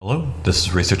This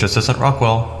is Research Assistant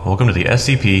Rockwell. Welcome to the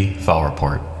SCP File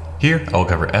Report. Here, I will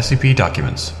cover SCP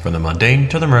documents, from the mundane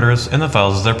to the murderous in the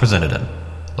files as they're presented in.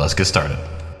 Let's get started.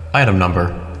 Item number,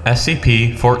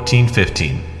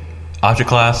 SCP-1415. Object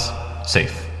Class,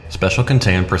 Safe. Special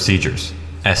Containment Procedures.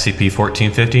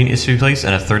 SCP-1415 is to be placed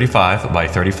in a 35 by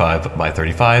 35 by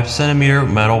 35 centimeter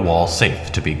metal wall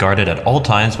safe to be guarded at all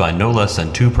times by no less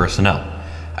than 2 personnel.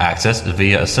 Access is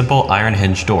via a simple iron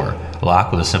hinge door,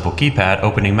 locked with a simple keypad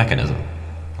opening mechanism.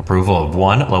 Approval of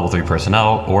 1 Level 3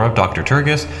 personnel or of Dr.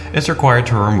 Turgis is required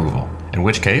to removal, in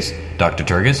which case, Dr.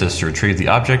 Turgis is to retrieve the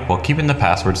object while keeping the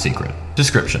password secret.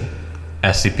 Description: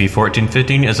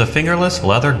 SCP-1415 is a fingerless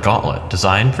leather gauntlet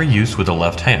designed for use with the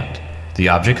left hand. The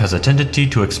object has a tendency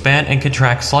to expand and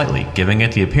contract slightly, giving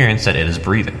it the appearance that it is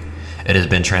breathing. It has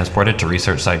been transported to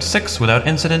Research Site 6 without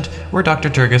incident, where Dr.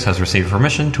 Turgis has received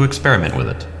permission to experiment with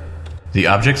it. The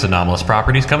object's anomalous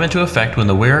properties come into effect when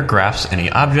the wearer grasps any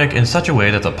object in such a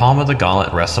way that the palm of the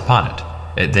gauntlet rests upon it.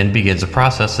 It then begins a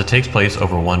process that takes place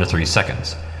over 1 to 3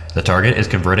 seconds. The target is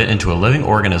converted into a living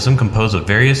organism composed of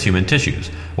various human tissues,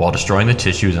 while destroying the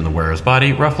tissues in the wearer's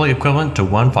body roughly equivalent to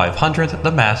 1/500th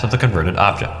the mass of the converted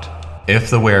object. If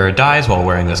the wearer dies while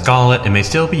wearing this gauntlet, it may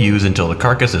still be used until the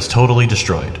carcass is totally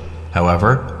destroyed.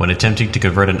 However, when attempting to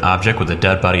convert an object with a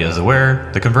dead body as the wearer,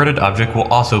 the converted object will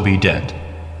also be dead.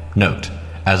 Note: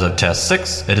 as of Test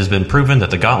 6, it has been proven that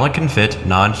the gauntlet can fit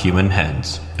non-human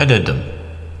hands. Addendum.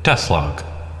 Test Log.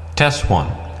 Test 1.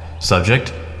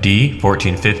 Subject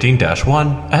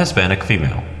D-1415-1, a Hispanic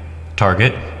female.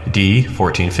 Target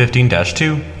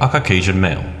D-1415-2, a Caucasian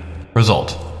male.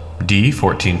 Result: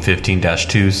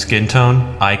 D-1415-2's skin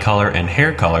tone, eye color, and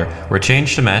hair color were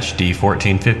changed to match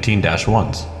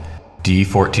D-1415-1's.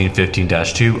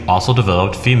 D-1415-2 also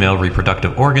developed female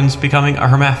reproductive organs, becoming a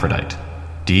hermaphrodite.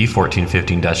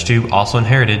 D-1415-2 also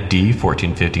inherited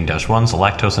D-1415-1's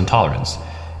lactose intolerance.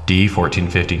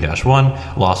 D-1415-1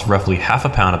 lost roughly half a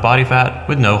pound of body fat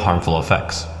with no harmful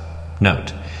effects.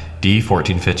 Note: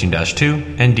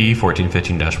 D-1415-2 and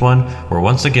D-1415-1 were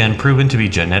once again proven to be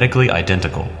genetically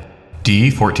identical.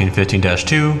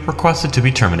 D-1415-2 requested to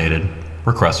be terminated.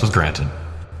 Request was granted.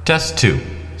 Test 2.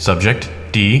 Subject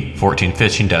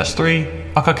D-1415-3,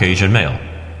 a Caucasian male.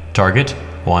 Target: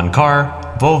 1 car,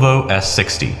 Volvo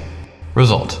S60.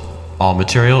 Result: all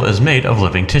material is made of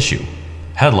living tissue.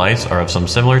 Headlights are of some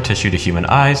similar tissue to human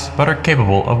eyes, but are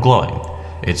capable of glowing.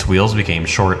 Its wheels became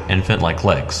short, infant-like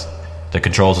legs. The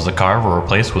controls of the car were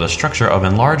replaced with a structure of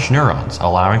enlarged neurons,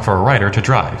 allowing for a rider to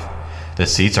drive. The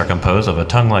seats are composed of a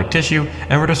tongue-like tissue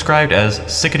and were described as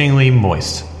sickeningly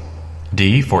moist.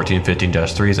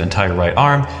 D-1415-3's entire right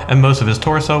arm and most of his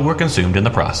torso were consumed in the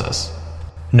process.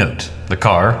 Note: the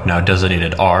car, now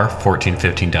designated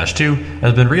R-1415-2,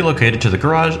 has been relocated to the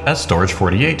garage as Storage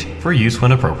 48 for use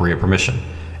when appropriate permission.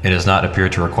 It does not appear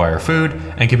to require food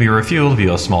and can be refueled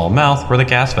via a small mouth where the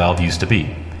gas valve used to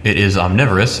be. It is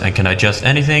omnivorous and can digest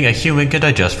anything a human can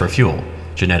digest for fuel.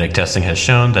 Genetic testing has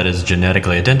shown that it is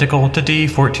genetically identical to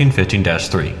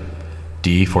D-1415-3.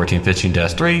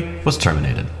 D-1415-3 was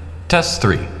terminated. Test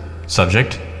 3.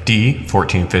 Subject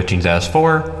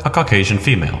D-1415-4, a Caucasian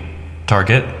female.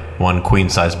 Target: 1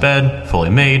 queen-size bed, fully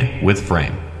made, with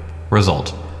frame.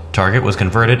 Result: target was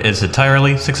converted its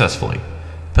entirely successfully.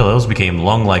 Pillows became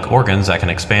lung-like organs that can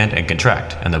expand and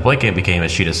contract, and the blanket became a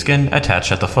sheet of skin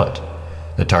attached at the foot.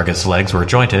 The target's legs were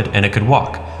jointed and it could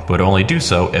walk, but would only do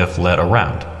so if led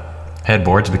around.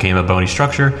 Headboards became a bony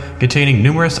structure containing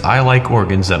numerous eye-like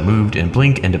organs that moved and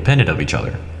blinked independent of each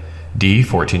other.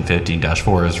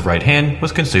 D-1415-4's right hand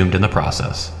was consumed in the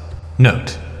process.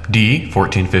 Note: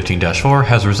 D-1415-4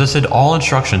 has resisted all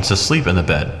instructions to sleep in the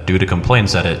bed due to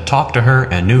complaints that it talked to her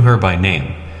and knew her by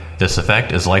name. This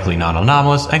effect is likely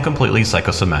non-anomalous and completely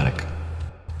psychosomatic.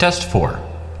 Test 4.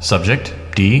 Subject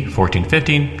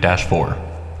D-1415-4.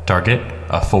 Target: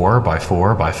 a 4 by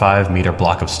 4 by 5 meter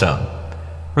block of stone.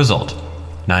 Result: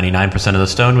 99% of the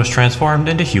stone was transformed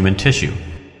into human tissue.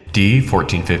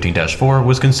 D-1415-4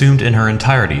 was consumed in her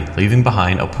entirety, leaving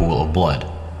behind a pool of blood.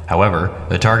 However,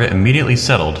 the target immediately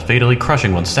settled, fatally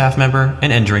crushing 1 staff member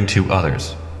and injuring 2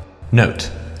 others. Note: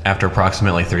 after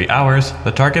approximately 3 hours,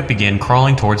 the target began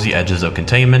crawling towards the edges of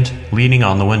containment, leaning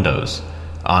on the windows.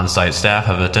 On-site staff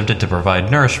have attempted to provide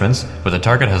nourishments, but the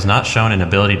target has not shown an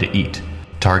ability to eat.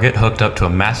 Target hooked up to a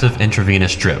massive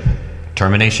intravenous drip.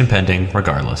 Termination pending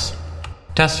regardless.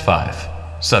 Test 5.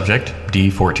 Subject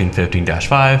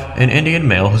D-1415-5, an Indian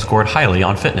male who scored highly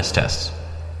on fitness tests.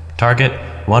 Target: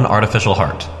 1 artificial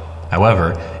heart.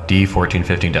 However,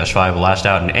 D-1415-5 lashed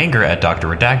out in anger at Dr.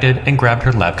 Redacted and grabbed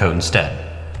her lab coat instead.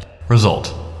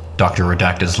 Result: Dr.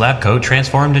 Redacted's lab coat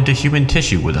transformed into human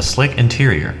tissue with a slick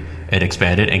interior. It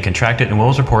expanded and contracted and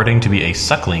was reporting to be a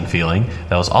suckling feeling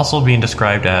that was also being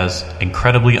described as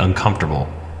incredibly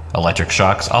uncomfortable. Electric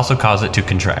shocks also caused it to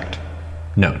contract.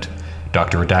 Note: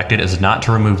 Dr. Redacted is not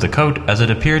to remove the coat as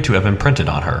it appeared to have imprinted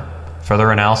on her.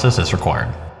 Further analysis is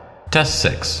required. Test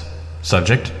 6.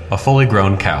 Subject: a fully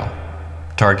grown cow.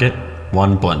 Target: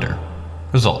 1 blender.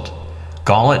 Result: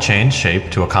 gauntlet changed shape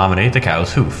to accommodate the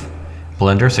cow's hoof.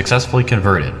 Blender successfully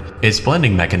converted. Its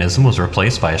blending mechanism was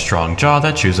replaced by a strong jaw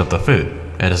that chews up the food.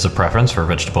 It has a preference for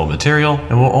vegetable material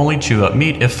and will only chew up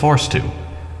meat if forced to.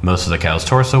 Most of the cow's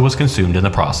torso was consumed in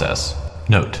the process.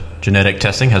 Note: genetic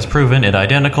testing has proven it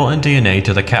identical in DNA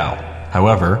to the cow.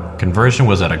 However, conversion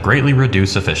was at a greatly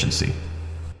reduced efficiency.